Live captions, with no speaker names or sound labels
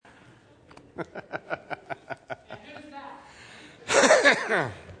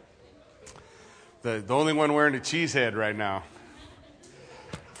The only one wearing a cheese head right now.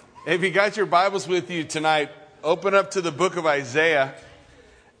 If you got your Bibles with you tonight, open up to the book of Isaiah.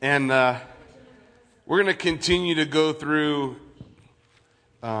 And we're going to continue to go through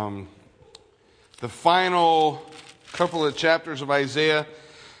the final couple of chapters of Isaiah.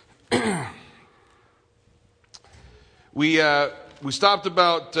 We stopped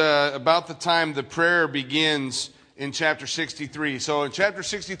about the time the prayer begins in chapter 63. So in chapter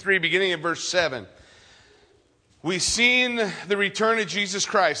 63, beginning at verse 7, we've seen the return of Jesus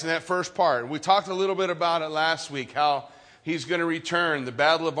Christ in that first part. We talked a little bit about it last week, how he's going to return, the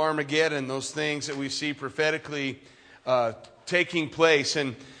battle of Armageddon, those things that we see prophetically taking place.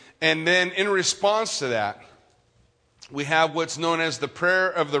 And then in response to that, we have what's known as the prayer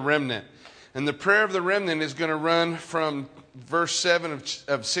of the remnant. And the prayer of the remnant is going to run from verse 7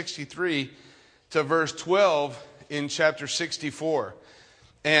 of 63 to verse 12 in chapter 64.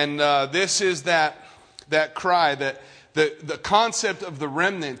 And this is that cry, that the concept of the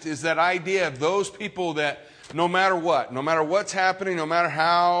remnant is that idea of those people that no matter what, no matter what's happening, no matter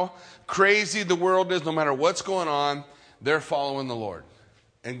how crazy the world is, no matter what's going on, they're following the Lord.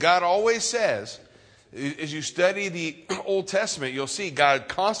 And God always says, as you study the Old Testament, you'll see God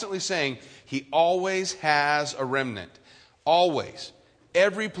constantly saying he always has a remnant. Always.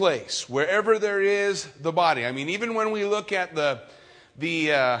 Every place, wherever there is the body. I mean, even when we look at the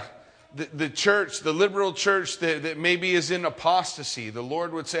church, the liberal church that maybe is in apostasy, the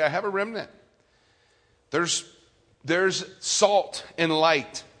Lord would say, I have a remnant. There's salt and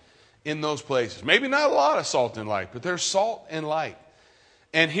light in those places. Maybe not a lot of salt and light, but there's salt and light.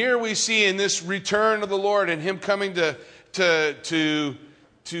 And here we see in this return of the Lord and him coming to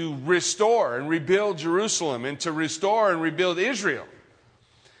restore and rebuild Jerusalem and to restore and rebuild Israel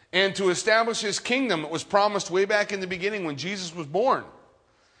and to establish his kingdom that was promised way back in the beginning when Jesus was born.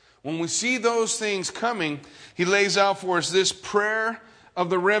 When we see those things coming, he lays out for us this prayer of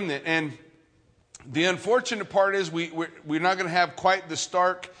the remnant. And the unfortunate part is we're not going to have quite the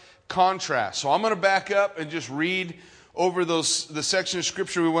stark contrast. So I'm going to back up and just read over the section of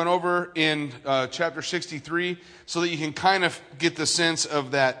scripture we went over in chapter 63 so that you can kind of get the sense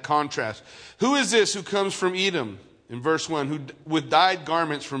of that contrast. Who is this who comes from Edom, in verse 1, who with dyed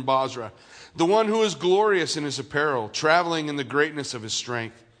garments from Bozrah, the one who is glorious in his apparel, traveling in the greatness of his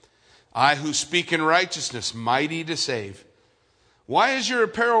strength? I who speak in righteousness, mighty to save. Why is your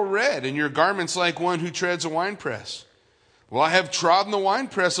apparel red and your garments like one who treads a winepress? Well, I have trodden the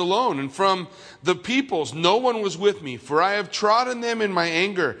winepress alone, and from the peoples no one was with me. For I have trodden them in my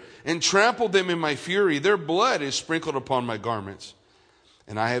anger and trampled them in my fury. Their blood is sprinkled upon my garments,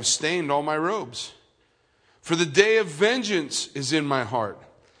 and I have stained all my robes. For the day of vengeance is in my heart,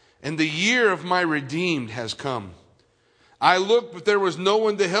 and the year of my redeemed has come. I looked, but there was no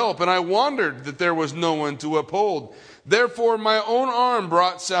one to help, and I wondered that there was no one to uphold. Therefore my own arm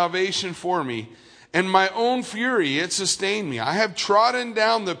brought salvation for me, and my own fury, it sustained me. I have trodden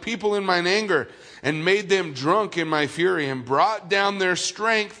down the people in mine anger and made them drunk in my fury and brought down their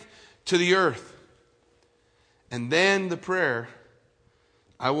strength to the earth. And then the prayer,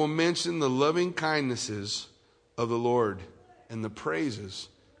 I will mention the loving kindnesses of the Lord and the praises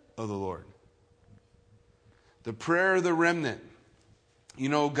of the Lord. The prayer of the remnant. You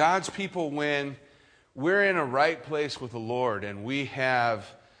know, God's people, when we're in a right place with the Lord and we have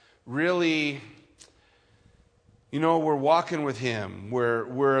really, we're walking with him.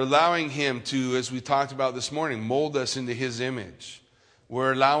 We're allowing him to, as we talked about this morning, mold us into his image.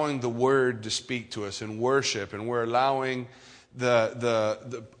 We're allowing the word to speak to us in worship, and we're allowing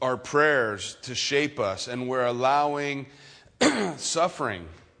our prayers to shape us, and we're allowing suffering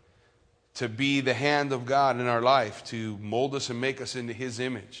to be the hand of God in our life to mold us and make us into his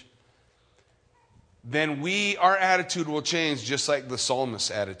image. Then our attitude will change just like the psalmist's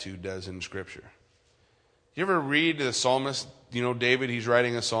attitude does in Scripture. You ever read the psalmist, David, he's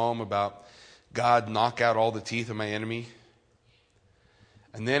writing a psalm about God knock out all the teeth of my enemy.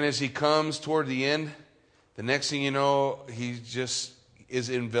 And then as he comes toward the end, the next thing you know, he just is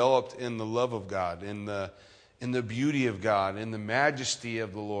enveloped in the love of God, in the beauty of God, in the majesty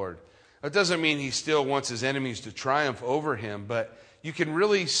of the Lord. That doesn't mean he still wants his enemies to triumph over him, but you can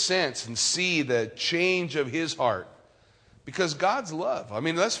really sense and see the change of his heart. Because God's love. I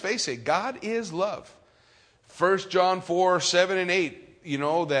mean, let's face it, God is love. 1 John 4, 7 and 8,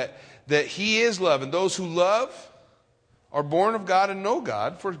 that he is love. And those who love are born of God and know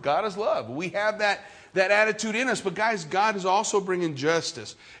God, for God is love. We have that attitude in us. But guys, God is also bringing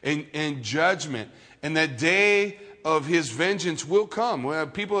justice and judgment. And that day of his vengeance will come. Well,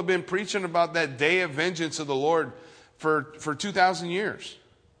 people have been preaching about that day of vengeance of the Lord for 2,000 years.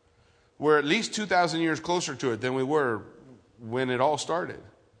 We're at least 2,000 years closer to it than we were when it all started.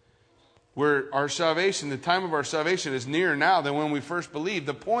 Where our salvation, the time of our salvation is nearer now than when we first believed.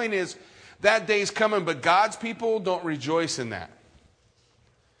 The point is, that day's coming, but God's people don't rejoice in that.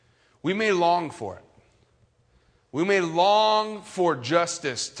 We may long for it. We may long for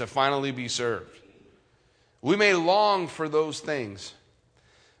justice to finally be served. We may long for those things.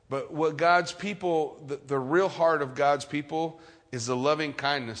 But what God's people, the real heart of God's people is the loving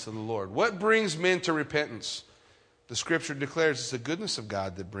kindness of the Lord. What brings men to repentance? The scripture declares it's the goodness of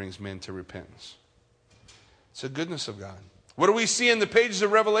God that brings men to repentance. It's the goodness of God. What do we see in the pages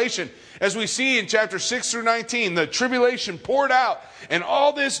of Revelation? As we see in chapter 6 through 19, the tribulation poured out and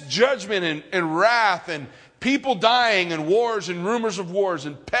all this judgment and wrath and people dying and wars and rumors of wars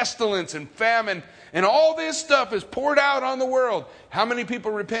and pestilence and famine and all this stuff is poured out on the world. How many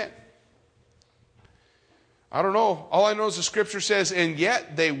people repent? I don't know. All I know is the scripture says, and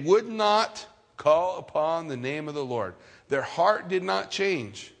yet they would not call upon the name of the Lord. Their heart did not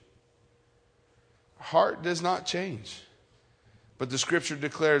change. Heart does not change. But the scripture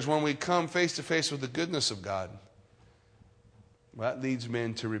declares when we come face to face with the goodness of God, that leads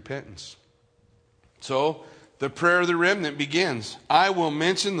men to repentance. So the prayer of the remnant begins. I will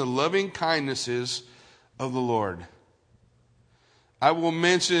mention the loving kindnesses of the Lord. I will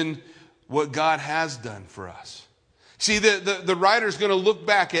mention what God has done for us. See, the writer's going to look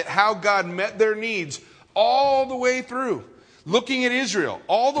back at how God met their needs all the way through. Looking at Israel,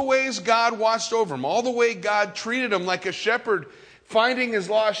 all the ways God watched over them, all the way God treated them like a shepherd, finding his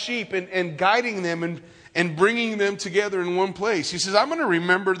lost sheep and guiding them and bringing them together in one place. He says, I'm going to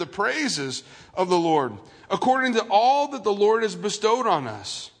remember the praises of the Lord, according to all that the Lord has bestowed on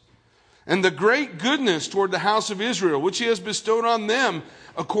us, and the great goodness toward the house of Israel, which he has bestowed on them,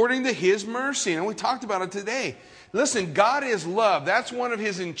 according to his mercy. And we talked about it today. Listen, God is love. That's one of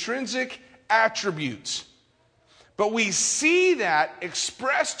his intrinsic attributes. But we see that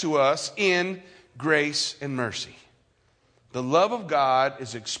expressed to us in grace and mercy. The love of God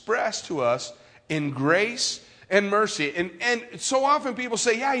is expressed to us in grace and mercy. And so often people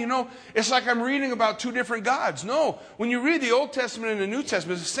say, yeah, you know, it's like I'm reading about two different gods. No, when you read the Old Testament and the New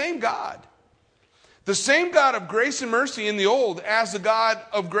Testament, it's the same God. The same God of grace and mercy in the Old as the God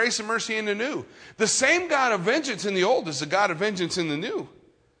of grace and mercy in the New. The same God of vengeance in the Old as the God of vengeance in the New.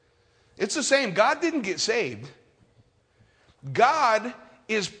 It's the same. God didn't get saved. God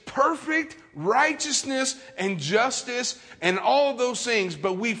is perfect righteousness and justice and all of those things,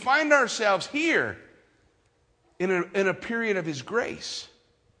 but we find ourselves here in a period of his grace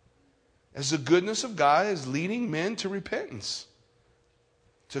as the goodness of God is leading men to repentance,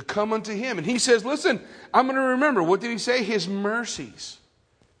 to come unto him. And he says, listen, I'm going to remember. What did he say? His mercies.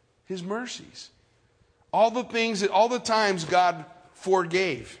 His mercies. All the times God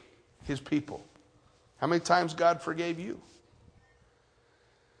forgave his people. How many times God forgave you?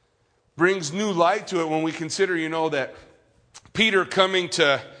 Brings new light to it when we consider, that Peter coming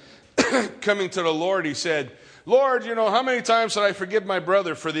to the Lord, he said, Lord, how many times should I forgive my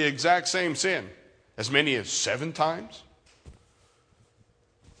brother for the exact same sin? As many as 7 times?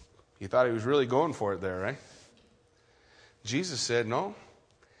 He thought he was really going for it there, right? Jesus said, no,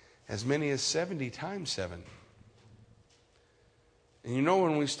 as many as 70 times 7. And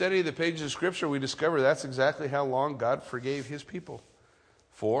when we study the pages of Scripture, we discover that's exactly how long God forgave his people.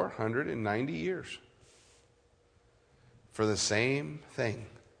 490 years. For the same thing.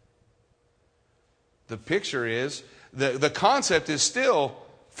 The picture is, the concept is still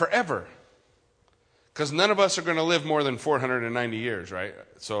forever. Because none of us are going to live more than 490 years, right?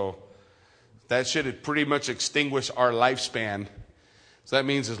 So that should pretty much extinguish our lifespan. So that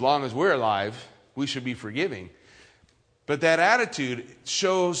means as long as we're alive, we should be forgiving. But that attitude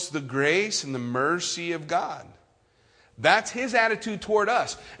shows the grace and the mercy of God. That's his attitude toward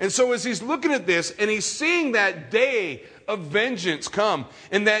us. And so as he's looking at this and he's seeing that day of vengeance come,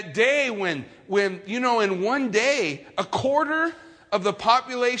 and that day when in one day, 1/4 of the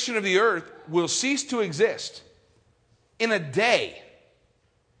population of the earth will cease to exist. In a day.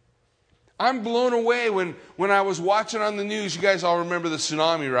 I'm blown away when I was watching on the news. You guys all remember the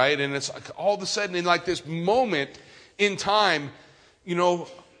tsunami, right? And it's like all of a sudden in like this moment in time,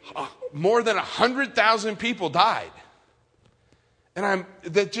 more than 100,000 people died. And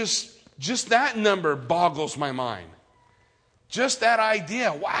just that number boggles my mind. Just that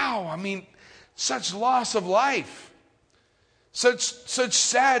idea. Wow, such loss of life. Such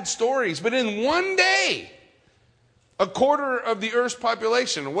sad stories. But in one day, 1/4 of the earth's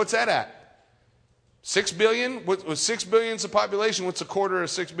population, what's that at? 6 billion? With 6 billion's the population, what's a quarter of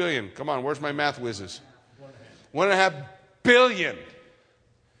 6 billion? Come on, where's my math whizzes? 1.5 billion.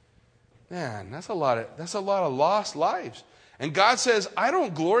 Man, that's a lot of lost lives. And God says, I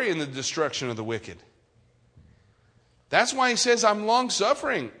don't glory in the destruction of the wicked. That's why he says I'm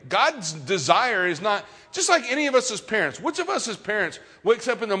long-suffering. God's desire is not, just like any of us as parents. Which of us as parents wakes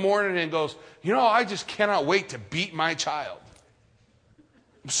up in the morning and goes, I just cannot wait to beat my child.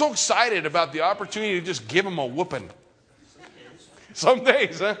 I'm so excited about the opportunity to just give him a whooping. Some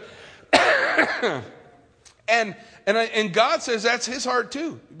days, huh? And God says that's his heart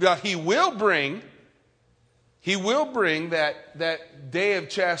too. He will bring that day of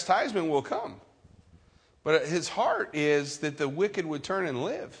chastisement will come. But his heart is that the wicked would turn and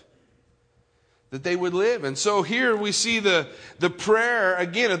live. That they would live. And so here we see the prayer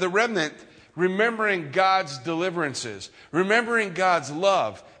again of the remnant, remembering God's deliverances, remembering God's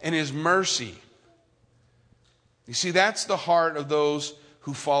love and his mercy. You see, that's the heart of those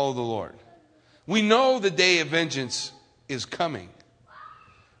who follow the Lord. We know the day of vengeance is coming.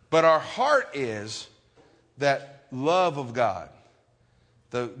 But our heart is that love of God,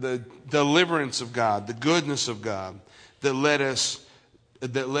 the deliverance of God, the goodness of God that led us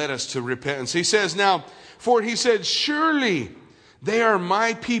to repentance. He says now, for he said, surely they are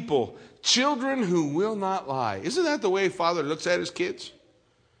my people, children who will not lie. Isn't that the way Father looks at his kids?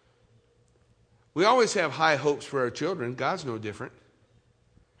 We always have high hopes for our children. God's no different.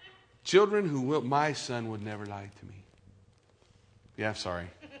 Children who will, my son would never lie to me. Yeah, I'm sorry.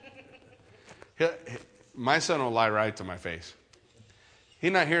 My son will lie right to my face.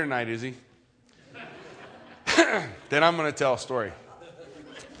 He's not here tonight, is he? Then I'm going to tell a story.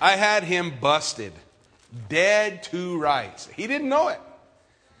 I had him busted. Dead to rights. He didn't know it.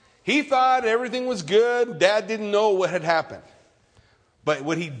 He thought everything was good. Dad didn't know what had happened. But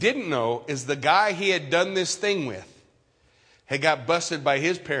what he didn't know is the guy he had done this thing with had got busted by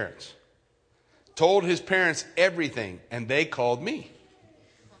his parents. Told his parents everything. And they called me.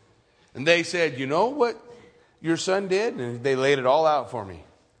 And they said, you know what your son did? And they laid it all out for me.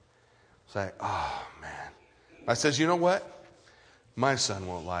 It's like, oh, man. I says, you know what? My son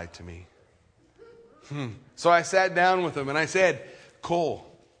won't lie to me. So I sat down with him and I said, Cole.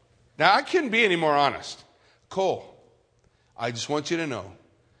 Now, I couldn't be any more honest. Cole, I just want you to know,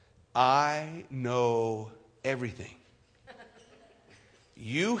 I know everything.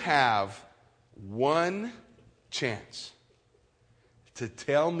 You have one chance to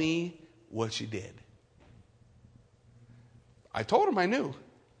tell me what you did. I told him I knew.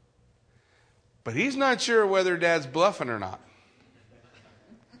 But he's not sure whether Dad's bluffing or not.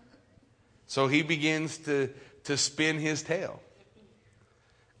 So he begins to spin his tale.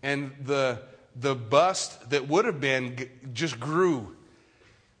 And the bust that would have been just grew.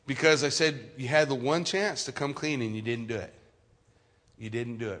 Because I said, you had the one chance to come clean and you didn't do it. You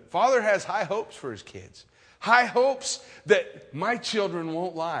didn't do it. Father has high hopes for his kids. High hopes that my children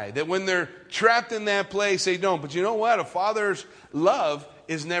won't lie. That when they're trapped in that place, they don't. But you know what? A father's love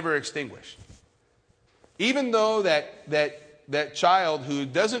is never extinguished. Even though that child who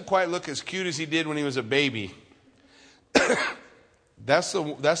doesn't quite look as cute as he did when he was a baby, that's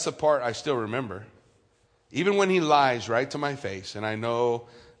the part I still remember. Even when he lies right to my face, and I know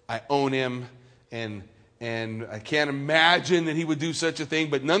I own him, and I can't imagine that he would do such a thing,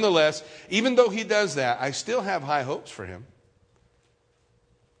 but nonetheless, even though he does that, I still have high hopes for him.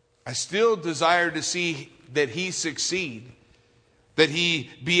 I still desire to see that he succeed, that he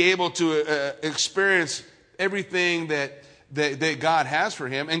be able to experience everything that God has for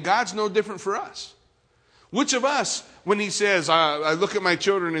him, and God's no different for us. Which of us, when he says, I look at my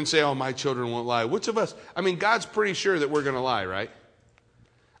children and say, oh, my children won't lie. Which of us, God's pretty sure that we're going to lie, right?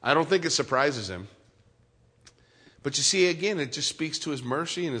 I don't think it surprises him. But you see, again, it just speaks to his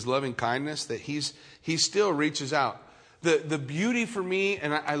mercy and his loving kindness that he still reaches out. The beauty for me,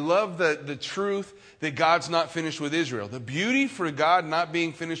 and I love the truth that God's not finished with Israel. The beauty for God not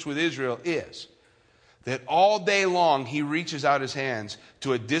being finished with Israel is that all day long he reaches out his hands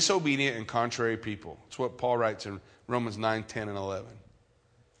to a disobedient and contrary people. That's what Paul writes in Romans 9, 10, and 11.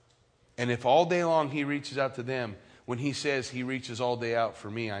 And if all day long he reaches out to them, when he says he reaches all day out for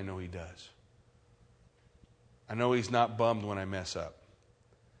me, I know he does. I know he's not bummed when I mess up.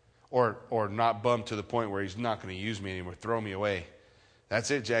 Or not bummed to the point where he's not going to use me anymore, throw me away. That's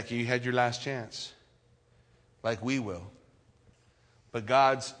it, Jackie, you had your last chance. Like we will. But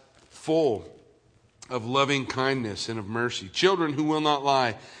God's full of loving kindness and of mercy. Children who will not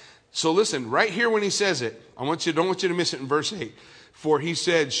lie. So listen, right here when he says it, don't want you to miss it in verse 8. For he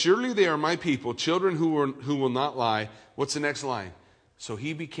said, surely they are my people, children who will not lie. What's the next line? So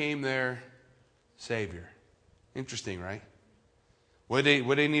he became their Savior. Interesting, right? What do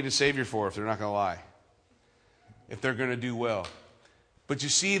they need a Savior for if they're not going to lie? If they're going to do well. But you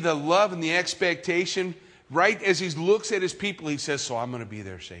see the love and the expectation, right as he looks at his people, he says, so I'm going to be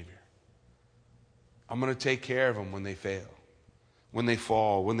their Savior. I'm going to take care of them when they fail, when they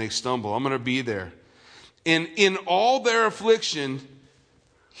fall, when they stumble. I'm going to be there. And in all their affliction,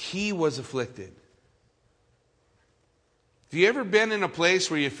 he was afflicted. Have you ever been in a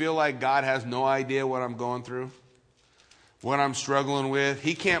place where you feel like God has no idea what I'm going through? What I'm struggling with?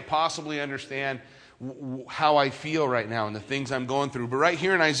 He can't possibly understand how I feel right now and the things I'm going through. But right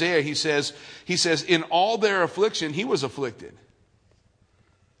here in Isaiah, he says, in all their affliction, he was afflicted.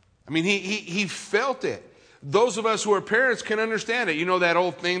 I mean, he felt it. Those of us who are parents can understand it. You know that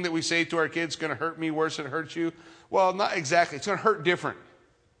old thing that we say to our kids, it's going to hurt me worse than it hurts you? Well, not exactly. It's going to hurt different.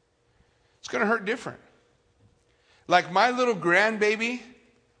 It's going to hurt different. Like my little grandbaby,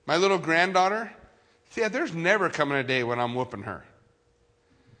 my little granddaughter, yeah, there's never coming a day when I'm whooping her.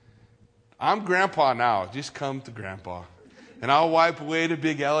 I'm grandpa now. Just come to grandpa. And I'll wipe away the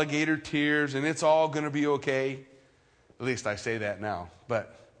big alligator tears, and it's all going to be okay. At least I say that now.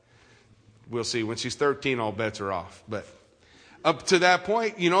 But we'll see. When she's 13, all bets are off. But up to that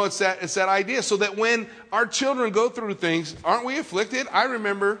point, you know, it's that idea. So that when our children go through things, aren't we afflicted? I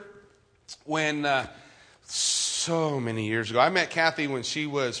remember when so many years ago, I met Kathy when she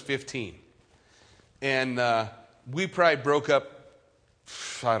was 15. And we probably broke up,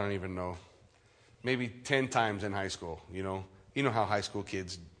 I don't even know, maybe 10 times in high school, you know. You know how high school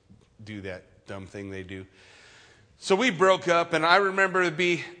kids do that dumb thing they do. So we broke up, and I remember I'd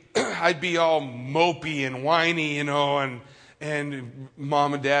be all mopey and whiny, you know, and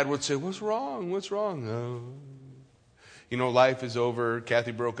Mom and Dad would say, what's wrong? What's wrong? Oh. You know, life is over.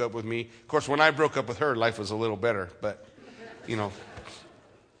 Kathy broke up with me. Of course, when I broke up with her, life was a little better, but, you know.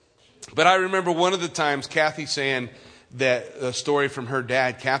 But I remember one of the times Kathy saying that a story from her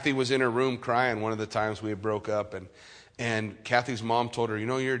dad. Kathy was in her room crying one of the times we had broke up, and Kathy's mom told her, you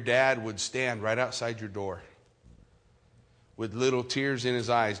know, your dad would stand right outside your door with little tears in his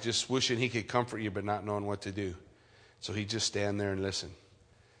eyes, just wishing he could comfort you but not knowing what to do. So he'd just stand there and listen.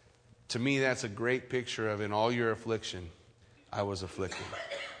 To me, that's a great picture of in all your affliction, I was afflicted.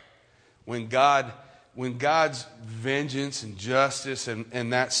 When God's vengeance and justice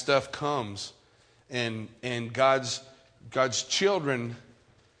and that stuff comes, and God's children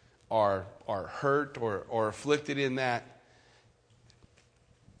are hurt or afflicted in that,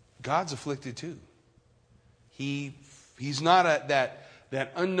 God's afflicted too. He's not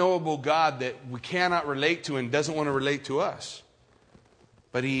that unknowable God that we cannot relate to and doesn't want to relate to us.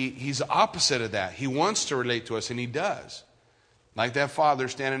 But he's the opposite of that. He wants to relate to us, and he does. Like that father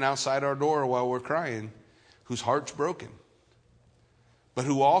standing outside our door while we're crying, whose heart's broken. But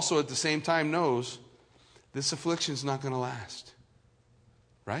who also at the same time knows this affliction's not going to last.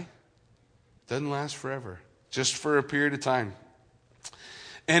 Right? It doesn't last forever. Just for a period of time.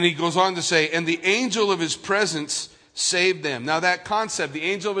 And he goes on to say, and the angel of his presence saved them. Now that concept, the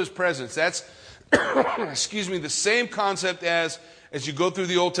angel of his presence, that's, the same concept as you go through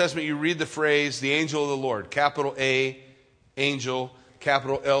the Old Testament, you read the phrase, the angel of the Lord. Capital A, angel,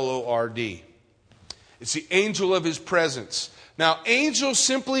 capital L-O-R-D. It's the angel of his presence. Now, angel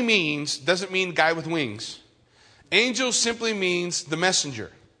simply means, doesn't mean guy with wings. Angel simply means the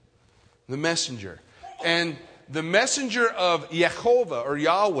messenger. The messenger. And the messenger of Yehovah or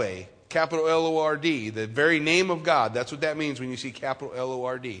Yahweh, capital L-O-R-D, the very name of God. That's what that means when you see capital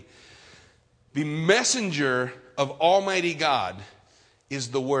L-O-R-D. The messenger of Almighty God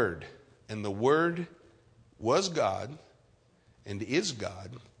is the Word. And the Word was God and is God.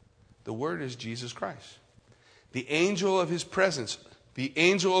 The Word is Jesus Christ. The angel of his presence, the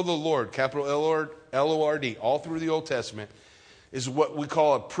angel of the Lord, capital L-O-R-D, all through the Old Testament, is what we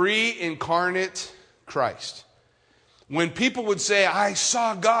call a pre-incarnate Christ. When people would say, I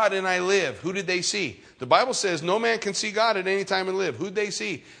saw God and I live, who did they see? The Bible says no man can see God at any time and live. Who did they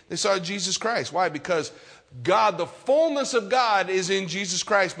see? They saw Jesus Christ. Why? Because God, the fullness of God is in Jesus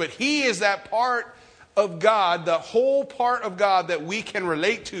Christ, but he is that part of God, the whole part of God that we can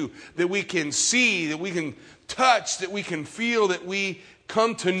relate to, that we can see, that we can touch, that we can feel, that we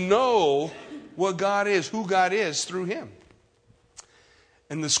come to know what God is, who God is through him.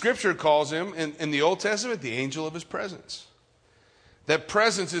 And the scripture calls him, in the Old Testament, the angel of his presence. That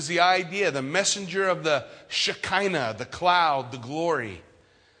presence is the idea, the messenger of the Shekinah, the cloud, the glory.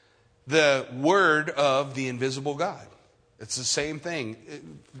 The word of the invisible God. It's the same thing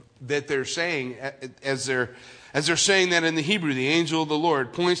that they're saying as they're saying that in the Hebrew. The angel of the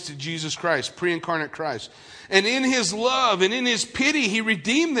Lord points to Jesus Christ, pre-incarnate Christ. And in his love and in his pity, he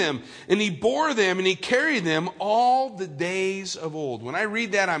redeemed them, and he bore them, and he carried them all the days of old. When I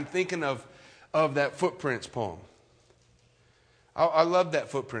read that, I'm thinking of that Footprints poem. I love that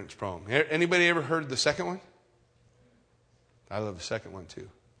Footprints poem. Anybody ever heard the second one? I love the second one too.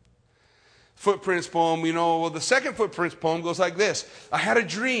 Footprints poem, the second Footprints poem goes like this. I had a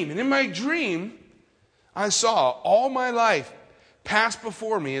dream, and in my dream, I saw all my life pass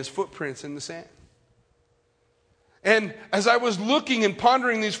before me as footprints in the sand. And as I was looking and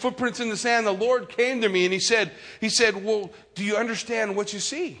pondering these footprints in the sand, the Lord came to me and he said, well, do you understand what you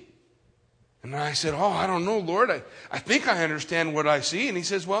see? And I said, I don't know, Lord. I think I understand what I see. And he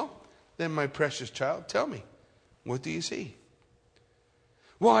says, well, then my precious child, tell me, what do you see?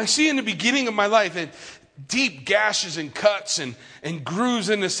 Well, I see in the beginning of my life and deep gashes and cuts and grooves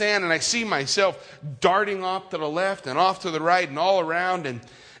in the sand. And I see myself darting off to the left and off to the right and all around.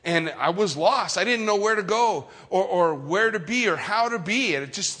 And I was lost. I didn't know where to go or where to be or how to be. And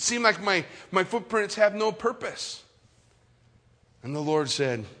it just seemed like my footprints have no purpose. And the Lord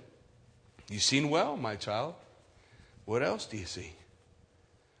said, you've seen well, my child. What else do you see?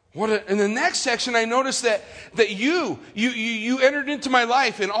 In the next section, I noticed that you entered into my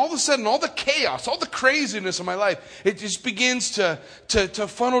life, and all of a sudden, all the chaos, all the craziness of my life, it just begins to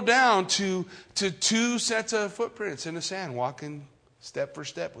funnel down to two sets of footprints in the sand, walking step for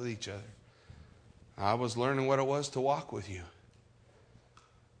step with each other. I was learning what it was to walk with you.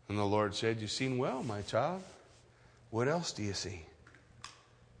 And the Lord said, you've seen well, my child. What else do you see?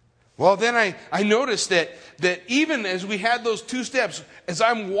 Well, then I noticed that even as we had those two steps, as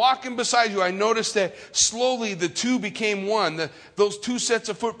I'm walking beside you, I noticed that slowly the two became one, those two sets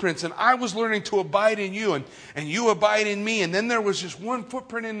of footprints. And I was learning to abide in you, and you abide in me. And then there was just one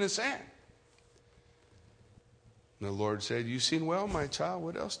footprint in the sand. And the Lord said, you've seen well, my child.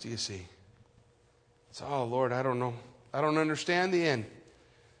 What else do you see? I said, Lord, I don't know. I don't understand the end.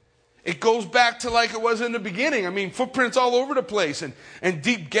 It goes back to like it was in the beginning. I mean, footprints all over the place and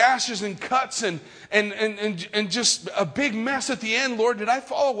deep gashes and cuts and just a big mess at the end. Lord, did I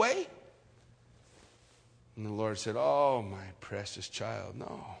fall away? And the Lord said, oh, my precious child,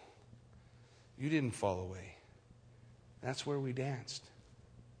 no, you didn't fall away. That's where we danced.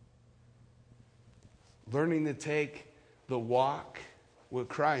 Learning to take the walk with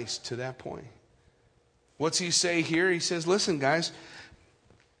Christ to that point. What's he say here? He says, listen, guys,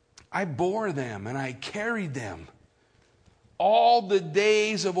 I bore them and I carried them all the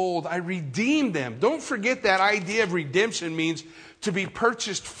days of old. I redeemed them. Don't forget that idea of redemption means to be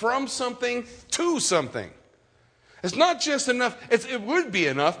purchased from something to something. It's not just enough. It would be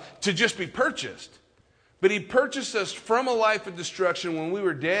enough to just be purchased. But he purchased us from a life of destruction when we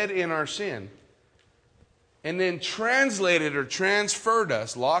were dead in our sin. And then translated or transferred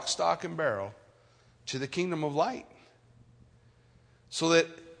us, lock, stock, and barrel, to the kingdom of light. So that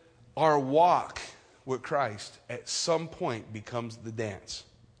our walk with Christ at some point becomes the dance.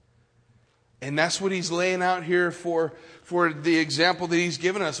 And that's what he's laying out here for the example that he's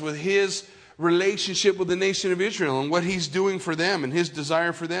given us with his relationship with the nation of Israel and what he's doing for them and his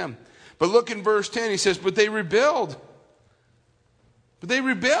desire for them. But look in verse 10, he says, but they rebelled. But they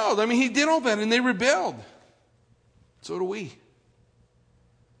rebelled. I mean, he did all that and they rebelled. So do we.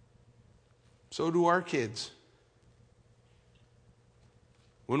 So do our kids.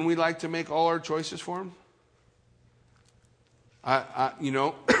 Wouldn't we like to make all our choices for them?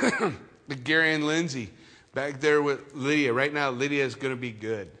 Gary and Lindsay back there with Lydia. Right now, Lydia is going to be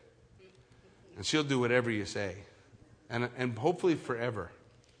good. And she'll do whatever you say. And hopefully forever.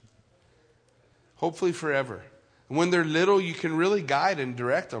 Hopefully forever. And when they're little, you can really guide and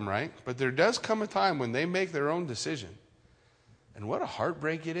direct them, right? But there does come a time when they make their own decision. And what a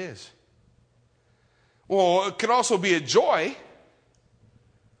heartbreak it is. Well, it could also be a joy.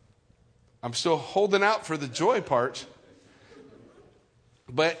 I'm still holding out for the joy part.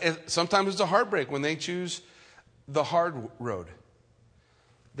 But sometimes it's a heartbreak when they choose the hard road.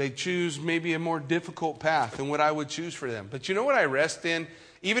 They choose maybe a more difficult path than what I would choose for them. But you know what I rest in?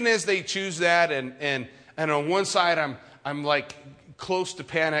 Even as they choose that, and on one side I'm like close to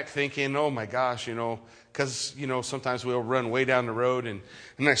panic, thinking, oh my gosh, because sometimes we'll run way down the road, and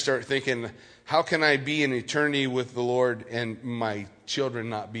I start thinking, how can I be in eternity with the Lord and my children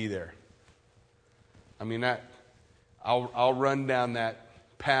not be there? I mean, I'll run down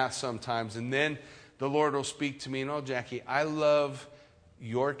that path sometimes, and then the Lord will speak to me, and Jackie, I love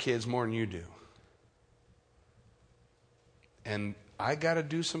your kids more than you do. And I got to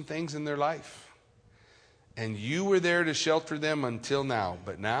do some things in their life. And you were there to shelter them until now.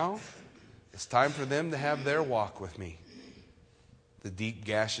 But now, it's time for them to have their walk with me. The deep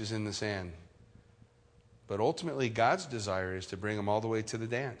gashes in the sand. But ultimately, God's desire is to bring them all the way to the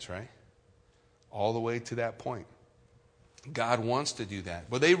dance, right? All the way to that point. God wants to do that.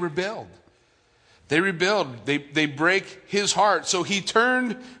 But they rebelled. They rebelled. They break his heart. So he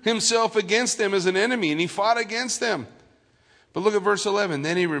turned himself against them as an enemy, and he fought against them. But look at verse 11.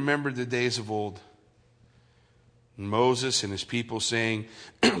 Then he remembered the days of old. Moses and his people saying,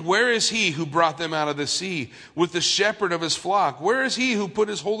 where is he who brought them out of the sea with the shepherd of his flock? Where is he who put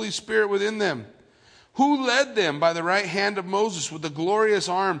his Holy Spirit within them? Who led them by the right hand of Moses with a glorious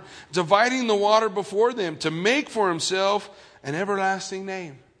arm, dividing the water before them to make for himself an everlasting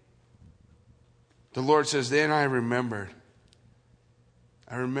name? The Lord says, then I remembered.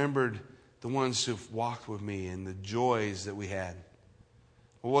 I remembered the ones who've walked with me and the joys that we had.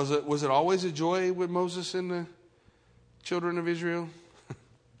 Was it always a joy with Moses and the children of Israel?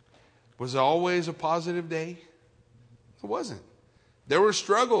 Was it always a positive day? It wasn't. There were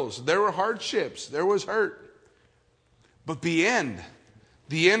struggles. There were hardships. There was hurt. But the end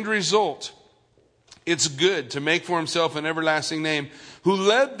result, it's good to make for himself an everlasting name, who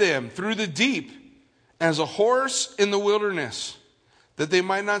led them through the deep as a horse in the wilderness, that they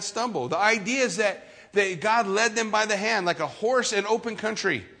might not stumble. The idea is that God led them by the hand like a horse in open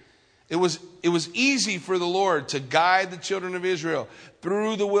country. It was easy for the Lord to guide the children of Israel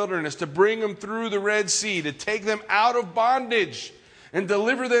through the wilderness, to bring them through the Red Sea, to take them out of bondage and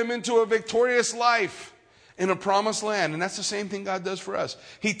deliver them into a victorious life in a promised land. And that's the same thing God does for us.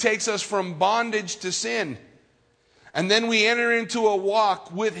 He takes us from bondage to sin. And then we enter into a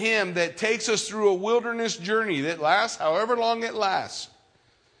walk with him that takes us through a wilderness journey that lasts however long it lasts,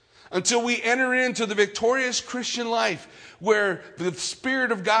 until we enter into the victorious Christian life where the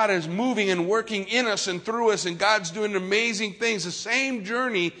Spirit of God is moving and working in us and through us, and God's doing amazing things. The same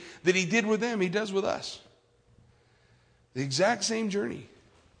journey that he did with them, he does with us. The exact same journey.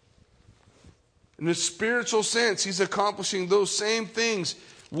 In a spiritual sense, he's accomplishing those same things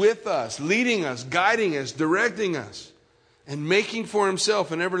with us, leading us, guiding us, directing us, and making for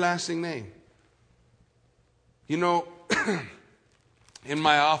himself an everlasting name. You know, in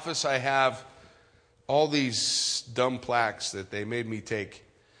my office I have all these dumb plaques that they made me take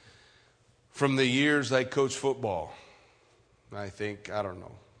from the years I coached football. I think,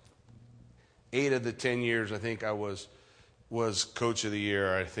 8 of the 10 years I think I was coach of the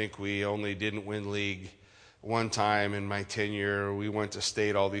year. I think we only didn't win league one time in my tenure. We went to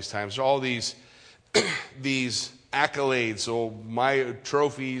state all these times. All these these accolades. So my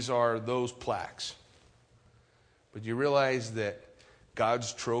trophies are those plaques. But you realize that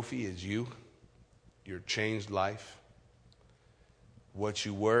God's trophy is you, your changed life, what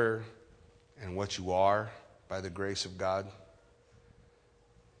you were and what you are by the grace of God.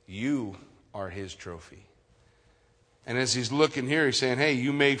 You are his trophy. And as he's looking here, he's saying, hey,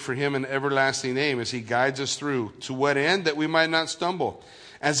 you make for him an everlasting name as he guides us through. To what end? That we might not stumble.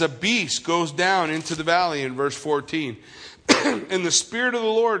 As a beast goes down into the valley in verse 14. And the Spirit of the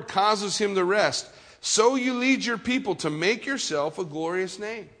Lord causes him to rest. So you lead your people to make yourself a glorious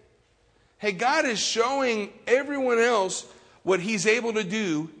name. Hey, God is showing everyone else what he's able to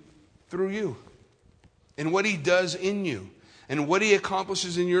do through you. And what he does in you. And what he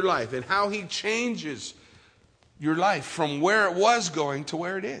accomplishes in your life. And how he changes your life from where it was going to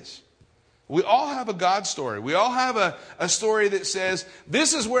where it is. We all have a God story. We all have a story that says,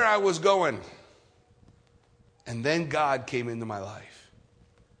 this is where I was going. And then God came into my life.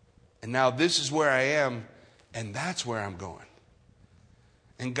 And now this is where I am, and that's where I'm going.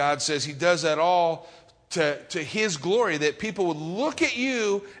 And God says he does that all to his glory, that people would look at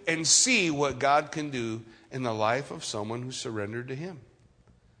you and see what God can do in the life of someone who surrendered to him.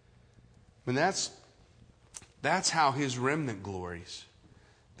 And that's how his remnant glories.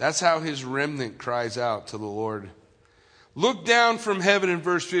 That's how his remnant cries out to the Lord. Look down from heaven in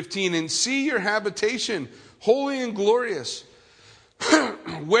verse 15 and see your habitation, holy and glorious.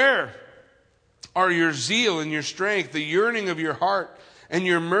 Where are your zeal and your strength, the yearning of your heart and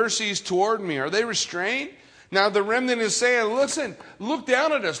your mercies toward me? Are they restrained? Now the remnant is saying, listen, look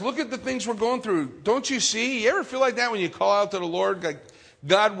down at us. Look at the things we're going through. Don't you see? You ever feel like that when you call out to the Lord? Like,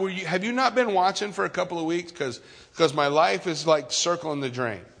 God, have you not been watching for a couple of weeks? Because my life is like circling the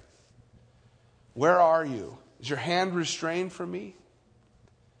drain. Where are you? Is your hand restrained from me?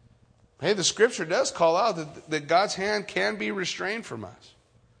 Hey, the scripture does call out that God's hand can be restrained from us.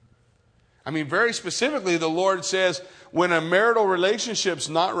 I mean, very specifically, the Lord says when a marital relationship's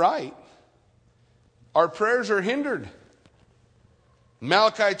not right, our prayers are hindered.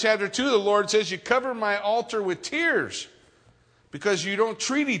 Malachi chapter 2, the Lord says, you cover my altar with tears because you don't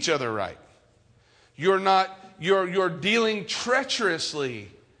treat each other right. You're dealing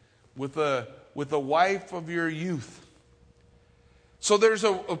treacherously with the wife of your youth. So there's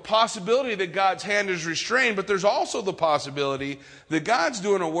a possibility that God's hand is restrained, but there's also the possibility that God's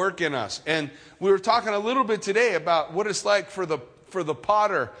doing a work in us. And we were talking a little bit today about what it's like for the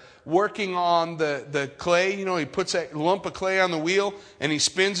potter working on the clay. You know, he puts that lump of clay on the wheel and he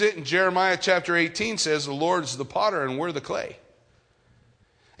spins it. And Jeremiah chapter 18 says the Lord's the potter and we're the clay.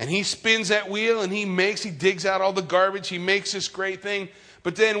 And he spins that wheel and he digs out all the garbage. He makes this great thing.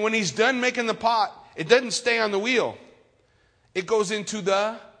 But then when he's done making the pot, it doesn't stay on the wheel. It goes into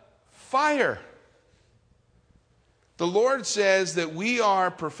the fire. The Lord says that we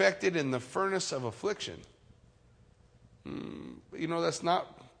are perfected in the furnace of affliction. You know, that's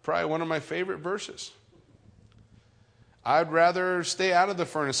not probably one of my favorite verses. I'd rather stay out of the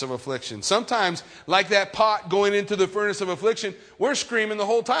furnace of affliction. Sometimes, like that pot going into the furnace of affliction, we're screaming the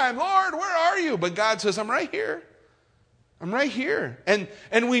whole time, Lord, where are you? But God says, I'm right here. I'm right here. And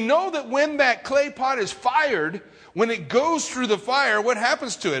we know that when that clay pot is fired, when it goes through the fire, what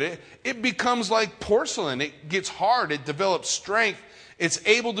happens to it? It becomes like porcelain. It gets hard. It develops strength. It's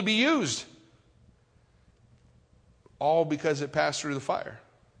able to be used. All because it passed through the fire.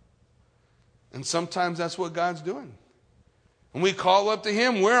 And sometimes that's what God's doing. And we call up to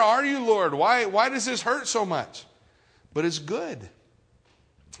Him, where are you, Lord? Why does this hurt so much? But it's good.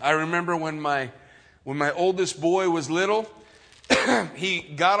 I remember when my oldest boy was little, he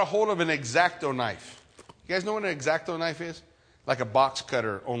got a hold of an X-Acto knife. You guys know what an X-Acto knife is? Like a box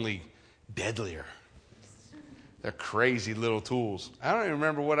cutter, only deadlier. They're crazy little tools. I don't even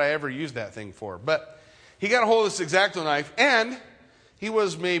remember what I ever used that thing for. But he got a hold of this X-Acto knife, and he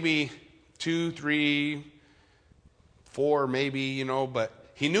was maybe 2, 3, 4 maybe,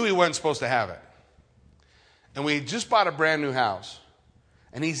 but he knew he wasn't supposed to have it. And we just bought a brand new house.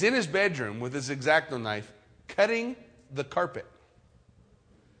 And he's in his bedroom with his X-Acto knife cutting the carpet.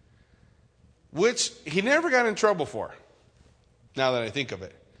 Which he never got in trouble for. Now that I think of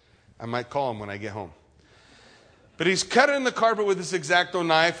it. I might call him when I get home. But he's cutting the carpet with his X-Acto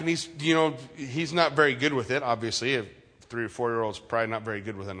knife, and he's not very good with it, obviously. A 3 or 4-year-old's probably not very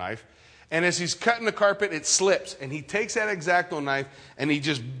good with a knife. And as he's cutting the carpet, it slips. And he takes that X-Acto knife, and he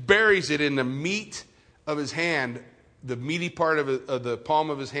just buries it in the meat of his hand, the meaty part of the palm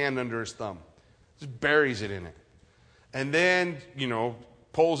of his hand under his thumb. Just buries it in it. And then,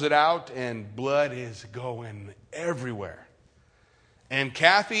 pulls it out, and blood is going everywhere. And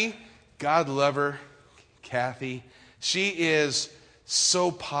Kathy, God love her, Kathy, she is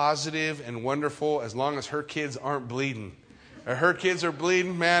so positive and wonderful as long as her kids aren't bleeding. If her kids are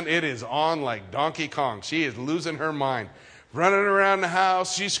bleeding, man, it is on like Donkey Kong. She is losing her mind. Running around the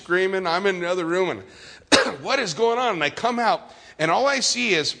house, she's screaming. I'm in the other room, and what is going on? And I come out, and all I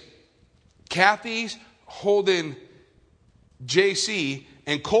see is Kathy's holding JC,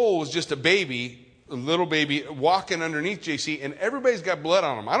 and Cole was just a little baby, walking underneath JC, and everybody's got blood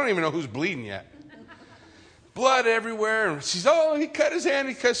on them. I don't even know who's bleeding yet. Blood everywhere, and she's, he cut his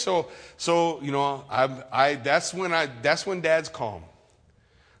hand. That's when Dad's calm.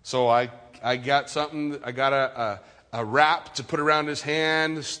 So I got something. I got a wrap to put around his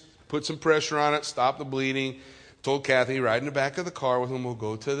hand, put some pressure on it, stop the bleeding. Told Kathy, ride in the back of the car with him. We'll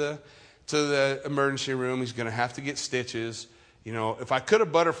go to the emergency room. He's going to have to get stitches. If I could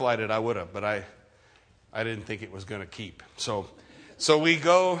have butterflied it, I would have, but I didn't think it was going to keep. So we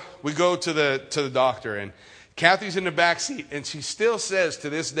go to the doctor, and Kathy's in the back seat, and she still says to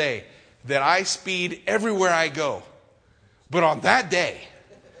this day that I speed everywhere I go. But on that day,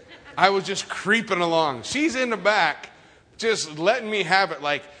 I was just creeping along. She's in the back, just letting me have it.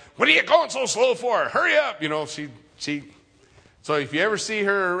 Like, what are you going so slow for? Hurry up! She. So if you ever see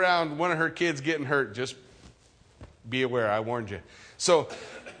her around one of her kids getting hurt, just be aware. I warned you. So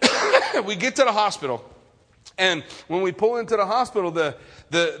we get to the hospital, and when we pull into the hospital,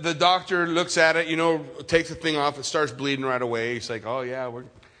 the doctor looks at it, takes the thing off. It starts bleeding right away. He's like, "Oh yeah, we're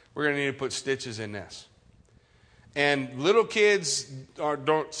going to need to put stitches in this." And little kids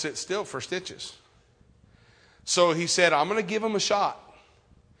don't sit still for stitches. So he said, "I'm going to give them a shot."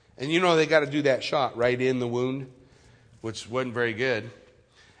 And they got to do that shot right in the wound, which wasn't very good.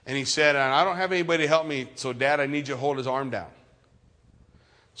 And he said, "I don't have anybody to help me, so Dad, I need you to hold his arm down."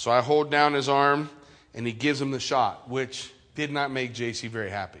 So I hold down his arm, and he gives him the shot, which did not make JC very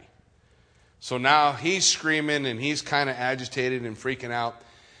happy. So now he's screaming, and he's kind of agitated and freaking out.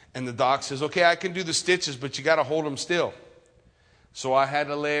 And the doc says, "Okay, I can do the stitches, but you got to hold him still." So I had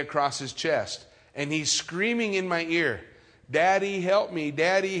to lay across his chest, and he's screaming in my ear, Daddy, help me.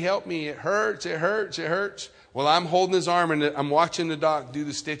 Daddy, help me. It hurts, it hurts, it hurts. Well, I'm holding his arm and I'm watching the doc do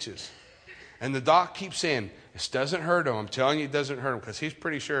the stitches. And the doc keeps saying, this doesn't hurt him. I'm telling you it doesn't hurt him, because he's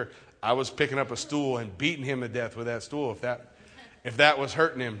pretty sure I was picking up a stool and beating him to death with that stool if that was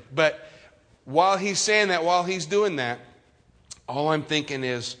hurting him. But while he's saying that, while he's doing that, all I'm thinking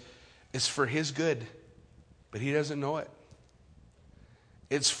is, it's for his good. But he doesn't know it.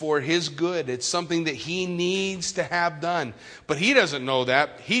 It's for his good. It's something that he needs to have done. But he doesn't know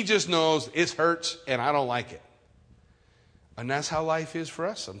that. He just knows it hurts and I don't like it. And that's how life is for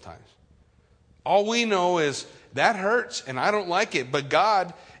us sometimes. All we know is that hurts and I don't like it. But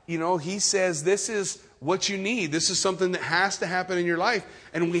God, he says this is what you need. This is something that has to happen in your life.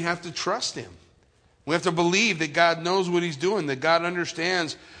 And we have to trust him. We have to believe that God knows what he's doing, that God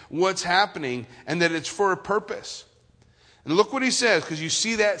understands what's happening, and that it's for a purpose. And look what he says, because you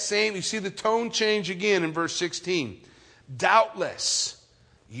see the tone change again in verse 16. Doubtless,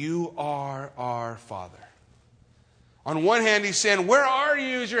 you are our Father. On one hand, he's saying, where are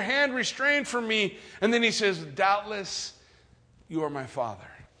you? Is your hand restrained from me? And then he says, doubtless, you are my Father.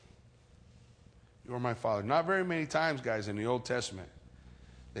 You are my Father. Not very many times, guys, in the Old Testament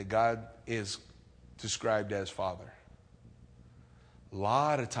that God is described as Father. A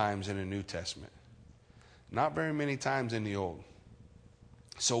lot of times in the New Testament. Not very many times in the Old.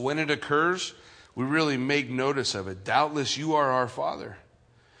 So when it occurs, we really make notice of it. Doubtless you are our Father.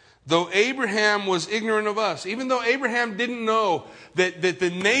 Though Abraham was ignorant of us, even though Abraham didn't know that the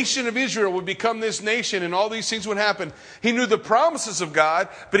nation of Israel would become this nation and all these things would happen, he knew the promises of God,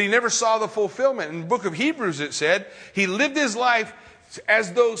 but he never saw the fulfillment. In the book of Hebrews it said, he lived his life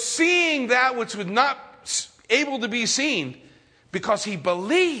as though seeing that which was not able to be seen, because he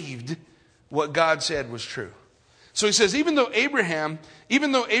believed what God said was true. So he says, even though Abraham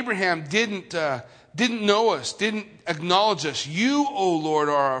didn't know us, didn't acknowledge us, you, O Lord,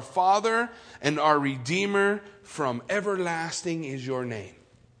 are our Father and our Redeemer. From everlasting is your name.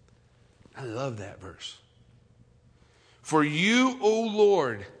 I love that verse. For you, O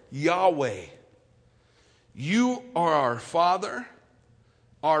Lord, Yahweh, you are our Father,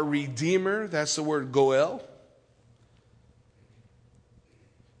 our Redeemer. That's the word Goel.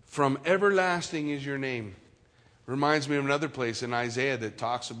 From everlasting is your name. Reminds me of another place in Isaiah that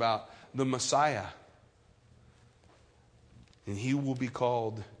talks about the Messiah. And he will be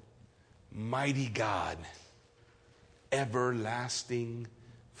called Mighty God, Everlasting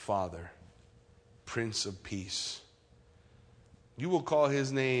Father, Prince of Peace. You will call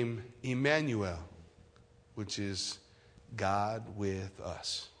his name Emmanuel, which is God with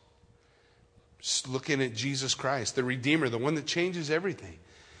us. Just looking at Jesus Christ, the Redeemer, the one that changes everything.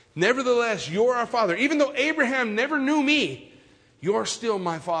 Nevertheless, you're our Father. Even though Abraham never knew me, you're still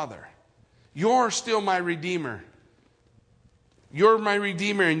my Father. You're still my Redeemer. You're my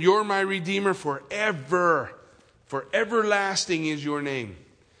Redeemer, and you're my Redeemer forever. For everlasting is your name.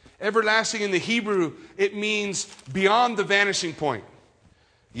 Everlasting in the Hebrew, it means beyond the vanishing point.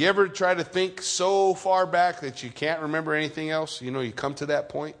 You ever try to think so far back that you can't remember anything else? You come to that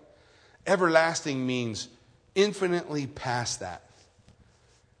point. Everlasting means infinitely past that.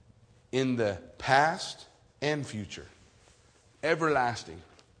 In the past and future. Everlasting.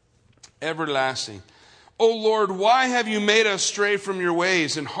 Everlasting. O Lord, why have you made us stray from your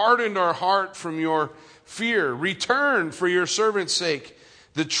ways and hardened our heart from your fear? Return for your servant's sake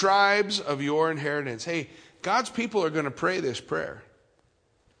the tribes of your inheritance. Hey, God's people are going to pray this prayer.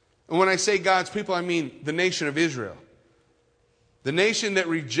 And when I say God's people, I mean the nation of Israel. The nation that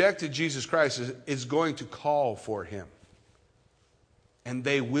rejected Jesus Christ is going to call for him. And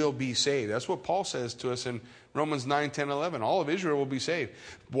they will be saved. That's what Paul says to us in Romans 9, 10, 11. All of Israel will be saved.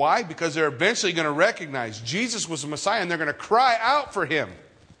 Why? Because they're eventually going to recognize Jesus was the Messiah and they're going to cry out for him.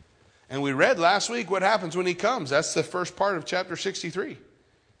 And we read last week what happens when he comes. That's the first part of chapter 63.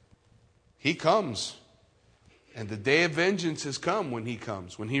 He comes. And the day of vengeance has come when he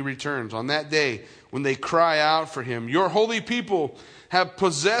comes, when he returns. On that day, when they cry out for him. Your holy people have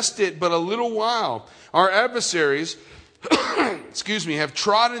possessed it but a little while. Our adversaries have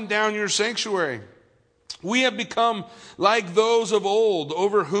trodden down your sanctuary. We have become like those of old,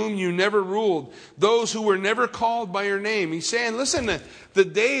 over whom you never ruled, those who were never called by your name. He's saying, listen, the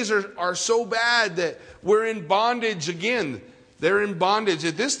days are so bad that we're in bondage again. They're in bondage.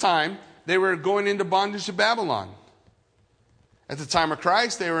 At this time, they were going into bondage to Babylon. At the time of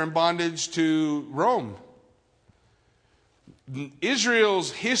Christ, they were in bondage to Rome.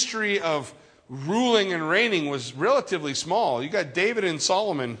 Israel's history of ruling and reigning was relatively small. You got David and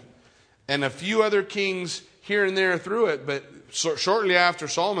Solomon and a few other kings here and there through it, but shortly after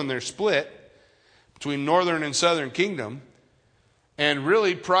Solomon, they're split between northern and southern kingdom. And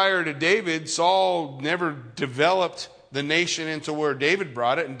really, prior to David, Saul never developed the nation into where David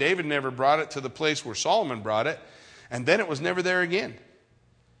brought it, and David never brought it to the place where Solomon brought it, and then it was never there again.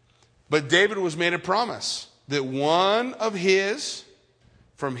 But David was made a promise that one of his,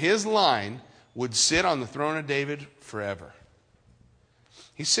 from his line, would sit on the throne of David forever.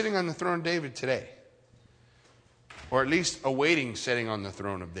 He's sitting on the throne of David today. Or at least awaiting sitting on the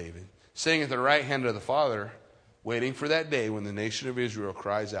throne of David. Sitting at the right hand of the Father, waiting for that day when the nation of Israel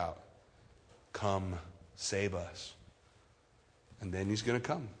cries out, "Come, save us." And then he's going to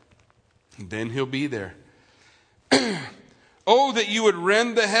come. And then he'll be there. Oh, that you would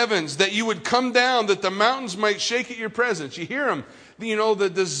rend the heavens, that you would come down, that the mountains might shake at your presence. You hear him,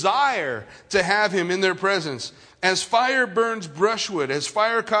 the desire to have him in their presence. As fire burns brushwood, as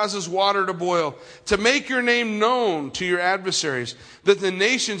fire causes water to boil, to make your name known to your adversaries, that the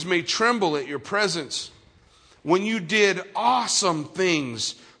nations may tremble at your presence. When you did awesome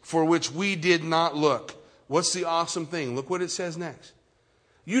things for which we did not look. What's the awesome thing? Look what it says next.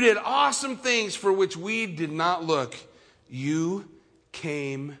 You did awesome things for which we did not look. You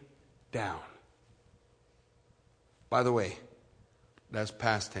came down. By the way, that's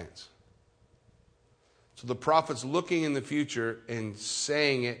past tense. So the prophet's looking in the future and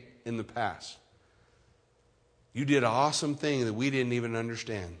saying it in the past. You did an awesome thing that we didn't even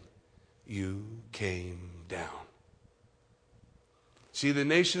understand. You came down. See, the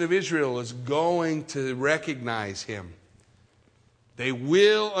nation of Israel is going to recognize him. They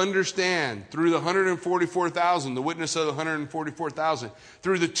will understand through the 144,000, the witness of the 144,000,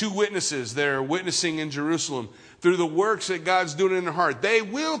 through the two witnesses that are witnessing in Jerusalem, through the works that God's doing in their heart. They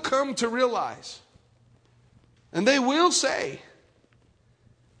will come to realize. And they will say,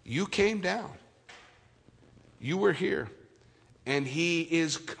 you came down. You were here. And he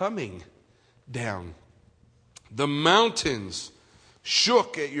is coming down. The mountains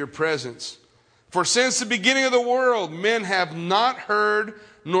shook at your presence. For since the beginning of the world, men have not heard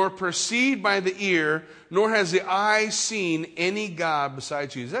nor perceived by the ear, nor has the eye seen any God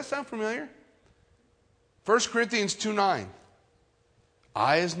besides you. Does that sound familiar? 1 Corinthians 2:9.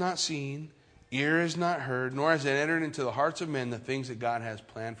 Eye is not seen, ear is not heard, nor has it entered into the hearts of men the things that God has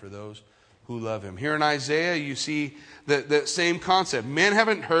planned for those who love him. Here in Isaiah, you see that same concept. Men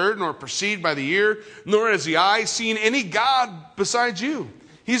haven't heard nor perceived by the ear, nor has the eye seen any God besides you.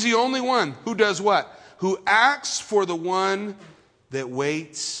 He's the only one who does what? Who acts for the one that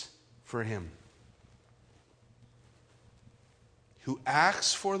waits for him. Who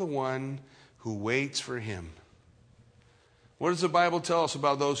acts for the one who waits for him. What does the Bible tell us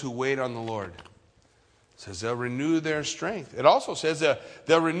about those who wait on the Lord? It says they'll renew their strength. It also says that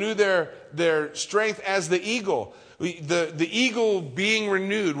they'll renew their strength as the eagle. The eagle being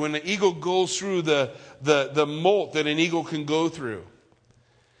renewed when the eagle goes through the molt that an eagle can go through.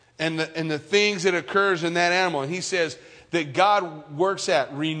 And the things that occurs in that animal. And he says that God works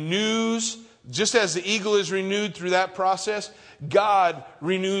renews, just as the eagle is renewed through that process, God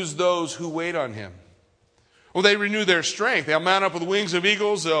renews those who wait on him. Well, they renew their strength. They'll mount up with wings of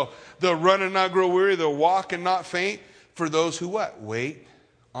eagles. They'll run and not grow weary. They'll walk and not faint. For those who what? Wait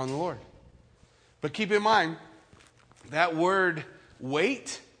on the Lord. But keep in mind, that word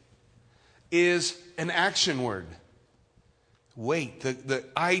wait is an action word. Wait. The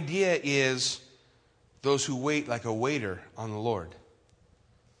idea is those who wait like a waiter on the Lord.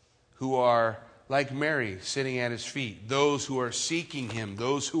 Who are like Mary sitting at his feet. Those who are seeking him.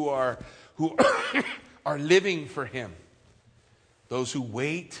 Those who are living for him. Those who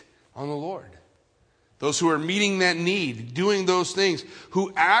wait on the Lord. Those who are meeting that need, doing those things.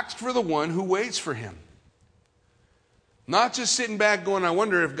 Who act for the one who waits for him. Not just sitting back going, I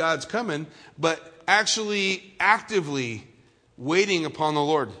wonder if God's coming, but actually actively waiting upon the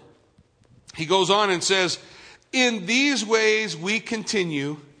Lord. He goes on and says, in these ways we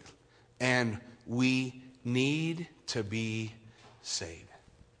continue and we need to be saved.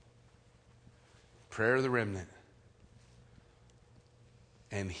 Prayer of the remnant.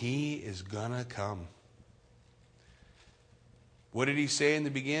 And he is gonna come. What did he say in the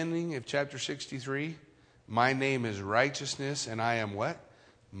beginning of chapter 63? My name is righteousness and I am what?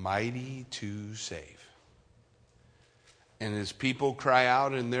 Mighty to save. And as people cry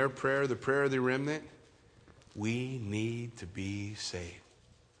out in their prayer, the prayer of the remnant, we need to be saved.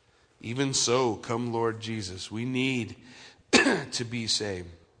 Even so, come Lord Jesus. We need to be saved.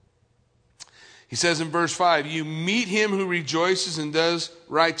 He says in verse 5, you meet him who rejoices and does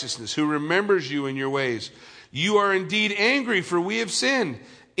righteousness, who remembers you in your ways. You are indeed angry, for we have sinned.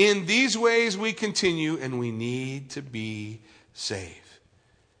 In these ways we continue, and we need to be saved.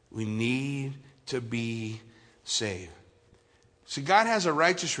 We need to be saved. See, God has a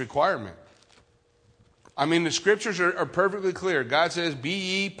righteous requirement. I mean, the scriptures are perfectly clear. God says, be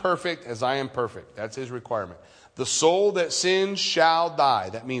ye perfect as I am perfect. That's his requirement. The soul that sins shall die.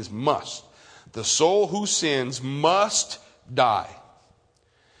 That means must. The soul who sins must die.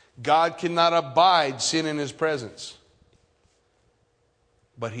 God cannot abide sin in his presence.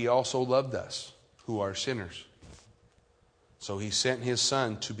 But he also loved us, who are sinners. So he sent his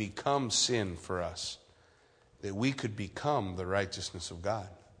Son to become sin for us, that we could become the righteousness of God.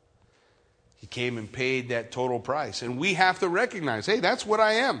 He came and paid that total price. And we have to recognize, hey, that's what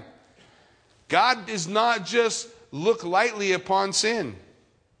I am. God does not just look lightly upon sin.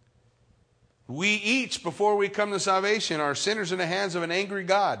 We each, before we come to salvation, are sinners in the hands of an angry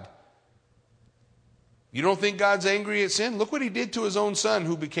God. You don't think God's angry at sin? Look what he did to his own Son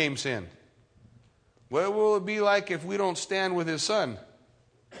who became sin. What will it be like if we don't stand with his Son?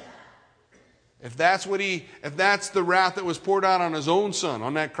 If that's the wrath that was poured out on his own Son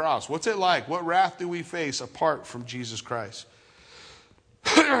on that cross, what's it like? What wrath do we face apart from Jesus Christ?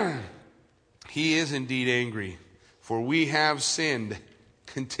 He is indeed angry, for we have sinned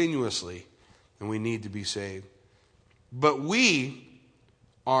continuously, and we need to be saved. But we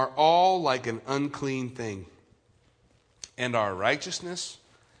are all like an unclean thing, and our righteousness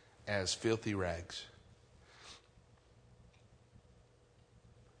as filthy rags.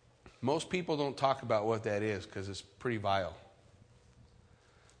 Most people don't talk about what that is because it's pretty vile.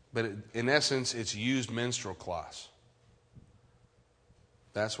 But in essence, it's used menstrual cloths.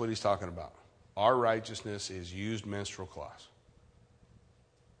 That's what he's talking about. Our righteousness is used menstrual cloths.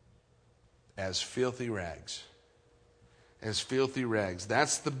 As filthy rags. As filthy rags.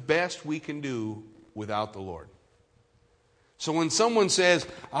 That's the best we can do without the Lord. So when someone says,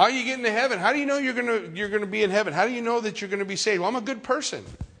 how are you getting to heaven? How do you know you're going to be in heaven? How do you know that you're going to be saved? Well, I'm a good person.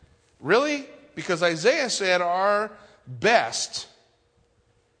 Really? Because Isaiah said our best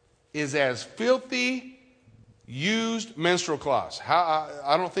is as filthy, used menstrual cloths.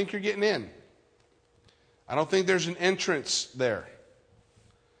 I don't think you're getting in. I don't think there's an entrance there.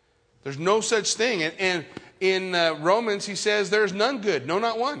 There's no such thing. And in Romans, he says, there is none good, no,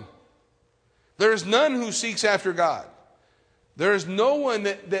 not one. There is none who seeks after God. There is no one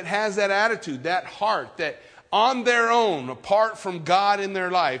that has that attitude, that heart, that on their own, apart from God in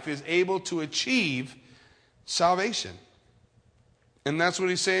their life, is able to achieve salvation. And that's what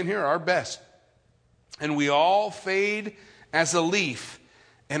he's saying here, our best. And we all fade as a leaf,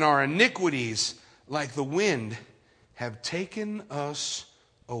 and our iniquities, like the wind, have taken us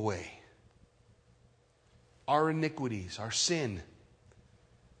away. Our iniquities, our sin.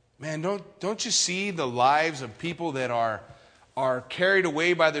 Man, don't you see the lives of people that are carried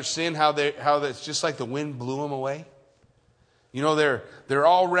away by their sin, how that's just like the wind blew them away? You know, they're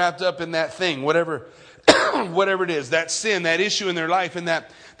all wrapped up in that thing, whatever it is, that sin, that issue in their life, and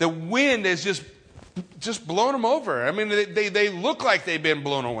that the wind has just blown them over. I mean, they look like they've been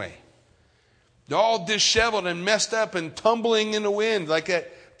blown away. They're all disheveled and messed up and tumbling in the wind, like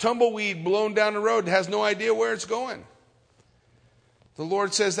that tumbleweed blown down the road that has no idea where it's going. The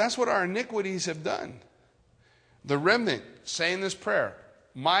Lord says that's what our iniquities have done. The remnant saying this prayer,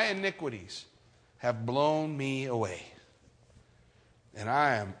 my iniquities have blown me away. And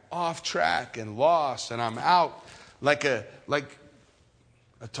I am off track and lost, and I'm out like a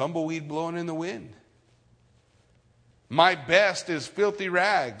tumbleweed blowing in the wind. My best is filthy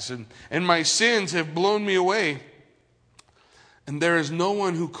rags, and my sins have blown me away. And there is no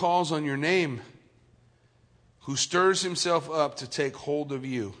one who calls on your name, who stirs himself up to take hold of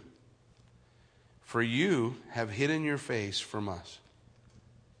you. For you have hidden your face from us.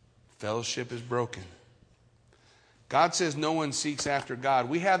 Fellowship is broken. God says no one seeks after God.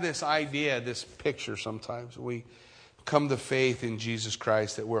 We have this idea, this picture sometimes. We come to faith in Jesus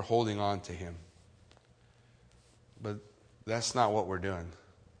Christ that we're holding on to him. But that's not what we're doing.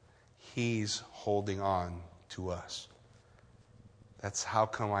 He's holding on to us. That's how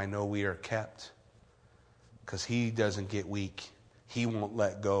come I know we are kept. Because he doesn't get weak. He won't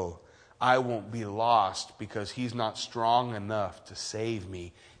let go. I won't be lost because he's not strong enough to save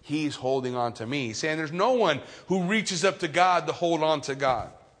me. He's holding on to me. He's saying there's no one who reaches up to God to hold on to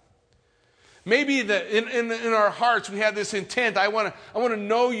God. Maybe in our hearts we have this intent. I want to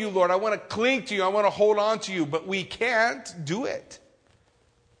know you, Lord. I want to cling to you. I want to hold on to you. But we can't do it.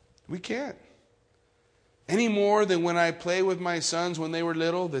 We can't. Any more than when I play with my sons when they were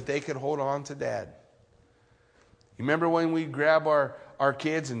little, that they could hold on to Dad. You remember when we grab our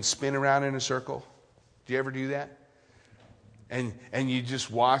kids and spin around in a circle? Do you ever do that? And you just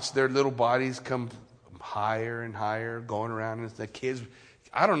watch their little bodies come higher and higher, going around. And the kids,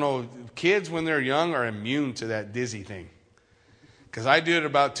 I don't know, kids when they're young are immune to that dizzy thing. Because I do it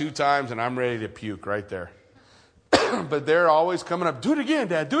about 2 times and I'm ready to puke right there. But they're always coming up, do it again,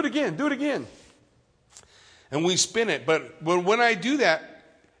 Dad, do it again, do it again. And we spin it. But when I do that,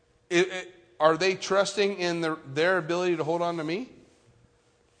 are they trusting in their ability to hold on to me?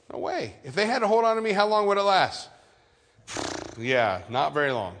 No way. If they had to hold on to me, how long would it last? Yeah, not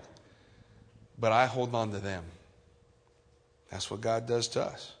very long. But I hold on to them. That's what God does to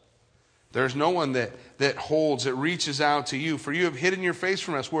us. There's no one that holds, that reaches out to you. For you have hidden your face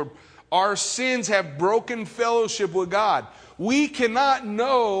from us, where our sins have broken fellowship with God. We cannot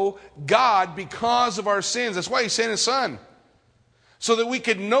know God because of our sins. That's why He sent His Son. So that we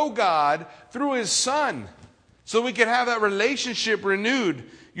could know God through His Son. So we could have that relationship renewed.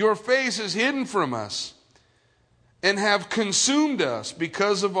 Your face is hidden from us and have consumed us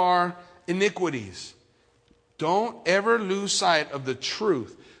because of our iniquities. Don't ever lose sight of the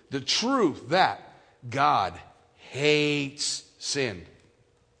truth. The truth that God hates sin.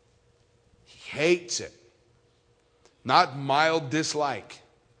 He hates it. Not mild dislike.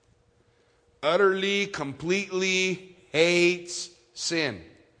 Utterly, completely hates sin.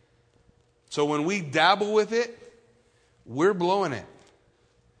 So when we dabble with it, we're blowing it.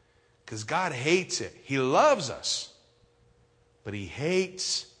 Because God hates it. He loves us. But He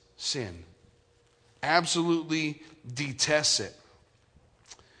hates sin. Absolutely detests it.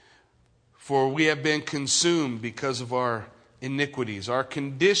 For we have been consumed because of our iniquities. Our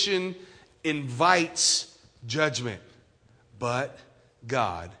condition invites judgment. But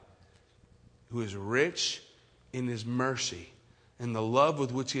God, who is rich in His mercy and the love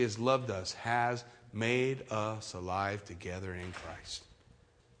with which He has loved us, has made us alive together in Christ.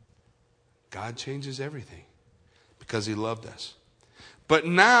 God changes everything because He loved us. But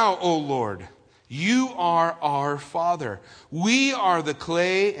now, O Lord, You are our Father. We are the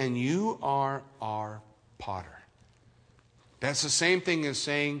clay and You are our potter. That's the same thing as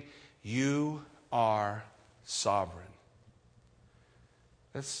saying You are sovereign.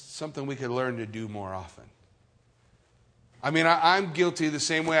 That's something we could learn to do more often. I mean, I'm guilty the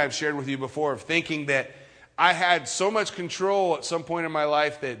same way I've shared with you before of thinking that I had so much control at some point in my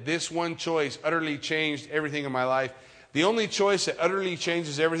life that this one choice utterly changed everything in my life. The only choice that utterly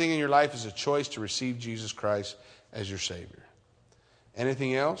changes everything in your life is a choice to receive Jesus Christ as your Savior.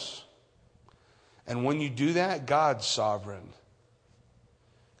 Anything else? And when you do that, God's sovereign.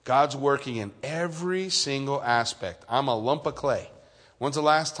 God's working in every single aspect. I'm a lump of clay. When's the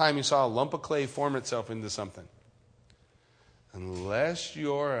last time you saw a lump of clay form itself into something? Unless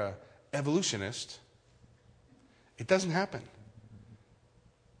you're an evolutionist, it doesn't happen.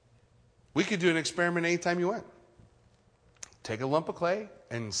 We could do an experiment anytime you want. Take a lump of clay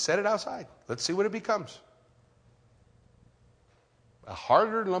and set it outside. Let's see what it becomes. A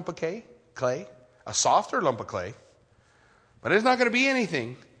harder lump of clay, a softer lump of clay. But it's not going to be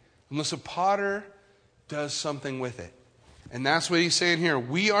anything unless a potter does something with it. And that's what he's saying here.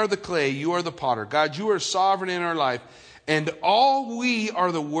 We are the clay, you are the potter. God, you are sovereign in our life. And all we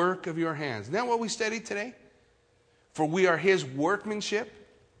are the work of your hands. Isn't that what we studied today? For we are his workmanship,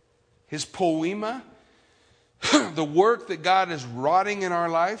 his poema, the work that God is wrought in our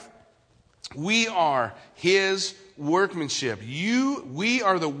life. We are his workmanship. We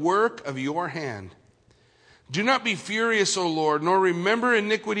are the work of your hand. Do not be furious, O Lord, nor remember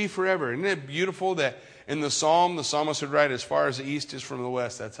iniquity forever. Isn't it beautiful that in the psalm, the psalmist would write, as far as the east is from the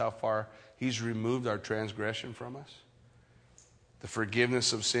west, that's how far he's removed our transgression from us. The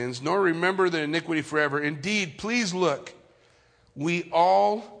forgiveness of sins, nor remember the iniquity forever. Indeed, please look, we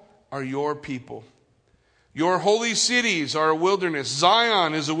all are your people. Your holy cities are a wilderness.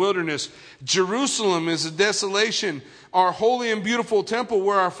 Zion is a wilderness. Jerusalem is a desolation. Our holy and beautiful temple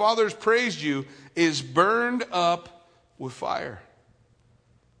where our fathers praised you is burned up with fire.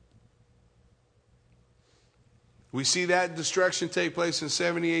 We see that destruction take place in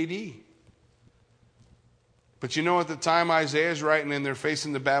 70 AD. But you know, at the time Isaiah's writing and they're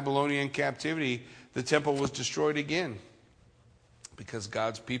facing the Babylonian captivity, the temple was destroyed again because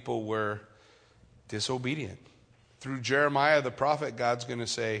God's people were disobedient. Through Jeremiah the prophet, God's going to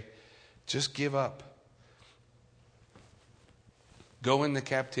say, just give up. Go into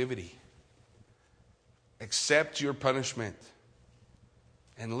captivity. Accept your punishment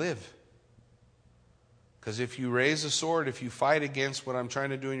and live. Because if you raise a sword, if you fight against what I'm trying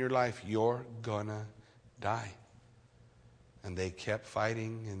to do in your life, you're gonna die. And they kept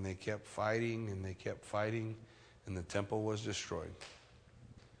fighting, and they kept fighting, and they kept fighting, and the temple was destroyed.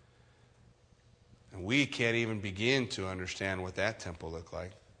 And we can't even begin to understand what that temple looked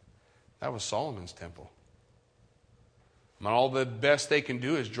like. That was Solomon's temple. And all the best they can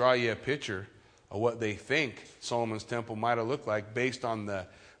do is draw you a picture of what they think Solomon's temple might have looked like based on the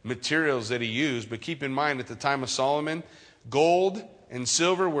materials that he used. But keep in mind, at the time of Solomon, gold and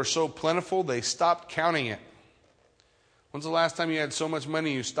silver were so plentiful, they stopped counting it. When's the last time you had so much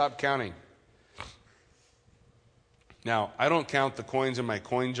money you stopped counting? Now, I don't count the coins in my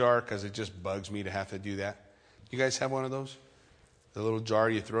coin jar because it just bugs me to have to do that. You guys have one of those? The little jar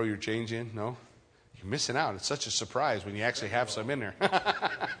you throw your change in? No? You're missing out. It's such a surprise when you actually have some in there.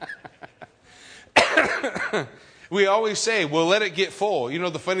 We always say, well, let it get full. You know,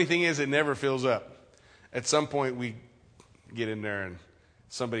 the funny thing is it never fills up. At some point, we get in there and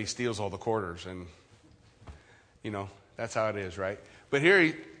somebody steals all the quarters. And, you know, that's how it is, right? But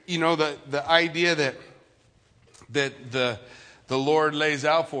here, you know, the idea that the Lord lays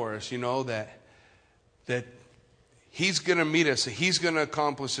out for us, you know, that He's going to meet us. He's going to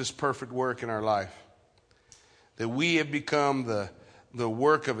accomplish this perfect work in our life. That we have become the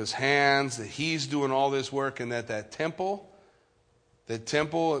work of His hands, that He's doing all this work, and that temple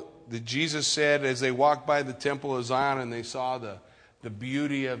that Jesus said as they walked by the temple of Zion and they saw the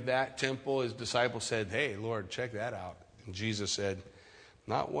beauty of that temple, His disciples said, hey, Lord, check that out. And Jesus said,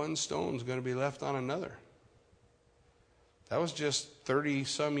 not one stone is going to be left on another. That was just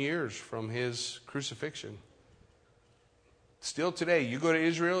 30-some years from His crucifixion. Still today, you go to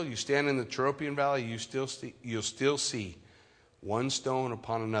Israel, you stand in the Tyropoeon Valley, you'll still see one stone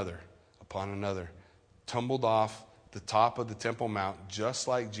upon another, tumbled off the top of the Temple Mount, just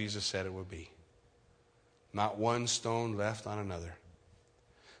like Jesus said it would be. Not one stone left on another.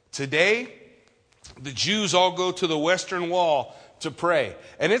 Today, the Jews all go to the Western Wall to pray.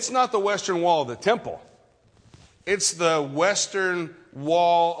 And it's not the Western Wall of the temple. It's the Western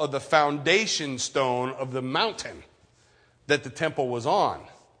Wall of the foundation stone of the mountain that the temple was on.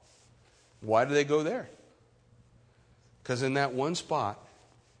 Why do they go there? Because in that one spot,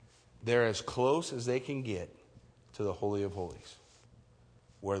 they're as close as they can get to the Holy of Holies,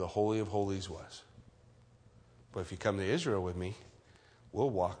 where the Holy of Holies was. But if you come to Israel with me,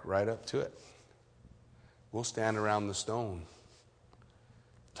 we'll walk right up to it. We'll stand around the stone,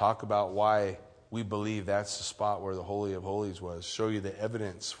 talk about why we believe that's the spot where the Holy of Holies was, show you the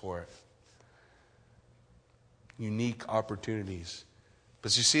evidence for it. Unique opportunities.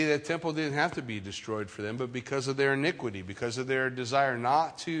 But you see, that temple didn't have to be destroyed for them, but because of their iniquity, because of their desire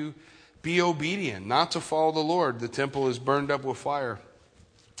not to be obedient, not to follow the Lord, the temple is burned up with fire.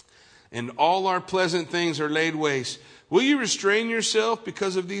 And all our pleasant things are laid waste. Will you restrain yourself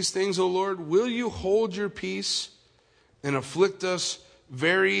because of these things, O Lord? Will you hold your peace and afflict us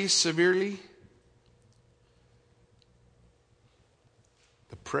very severely?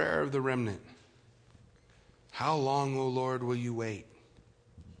 The prayer of the remnant. How long, O Lord, will you wait?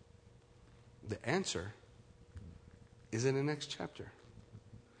 The answer is in the next chapter.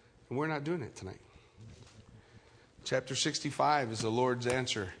 And we're not doing it tonight. Chapter 65 is the Lord's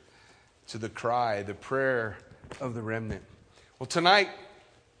answer to the cry, the prayer of the remnant. Well, tonight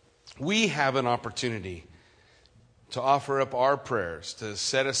we have an opportunity to offer up our prayers, to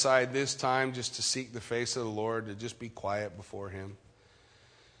set aside this time just to seek the face of the Lord, to just be quiet before Him,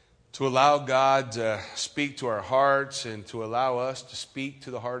 to allow God to speak to our hearts and to allow us to speak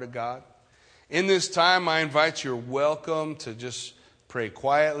to the heart of God. In this time, I invite you, you're welcome to just pray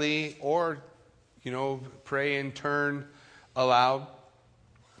quietly or, pray in turn aloud.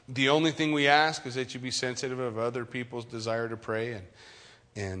 The only thing we ask is that you be sensitive of other people's desire to pray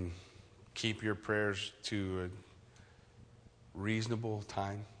and keep your prayers to a reasonable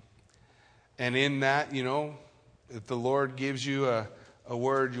time. And in that, if the Lord gives you a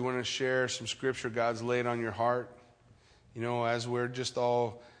word, you want to share some scripture God's laid on your heart, as we're just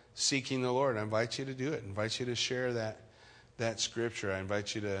all seeking the Lord, I invite you to do it. I invite you to share that scripture. I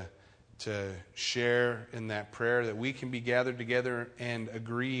invite you to share in that prayer that we can be gathered together and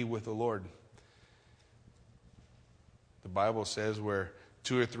agree with the Lord. The Bible says where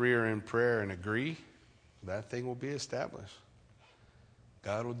 2 or 3 are in prayer and agree, that thing will be established.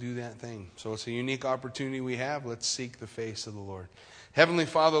 God will do that thing. So it's a unique opportunity we have. Let's seek the face of the Lord. Heavenly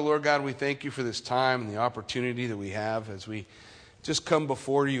Father, Lord God, we thank you for this time and the opportunity that we have as we just come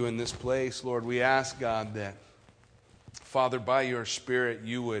before you in this place. Lord, we ask, God, that, Father, by your Spirit,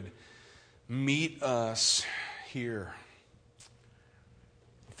 you would meet us here.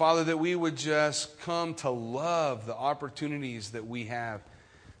 Father, that we would just come to love the opportunities that we have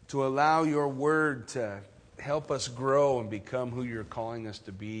to allow your word to help us grow and become who you're calling us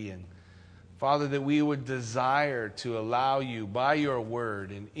to be. And Father, that we would desire to allow you by your word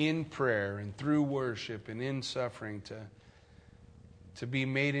and in prayer and through worship and in suffering to be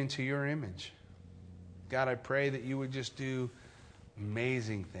made into your image. God, I pray that you would just do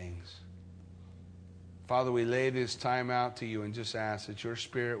amazing things. Father, we lay this time out to you and just ask that your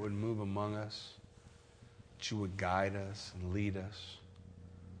Spirit would move among us, that you would guide us and lead us.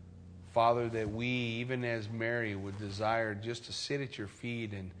 Father, that we, even as Mary, would desire just to sit at your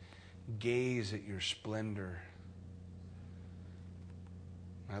feet and gaze at your splendor.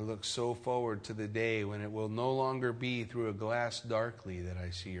 I look so forward to the day when it will no longer be through a glass darkly that I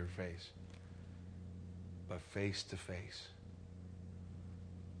see your face, but face to face.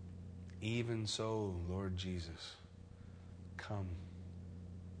 Even so, Lord Jesus, come.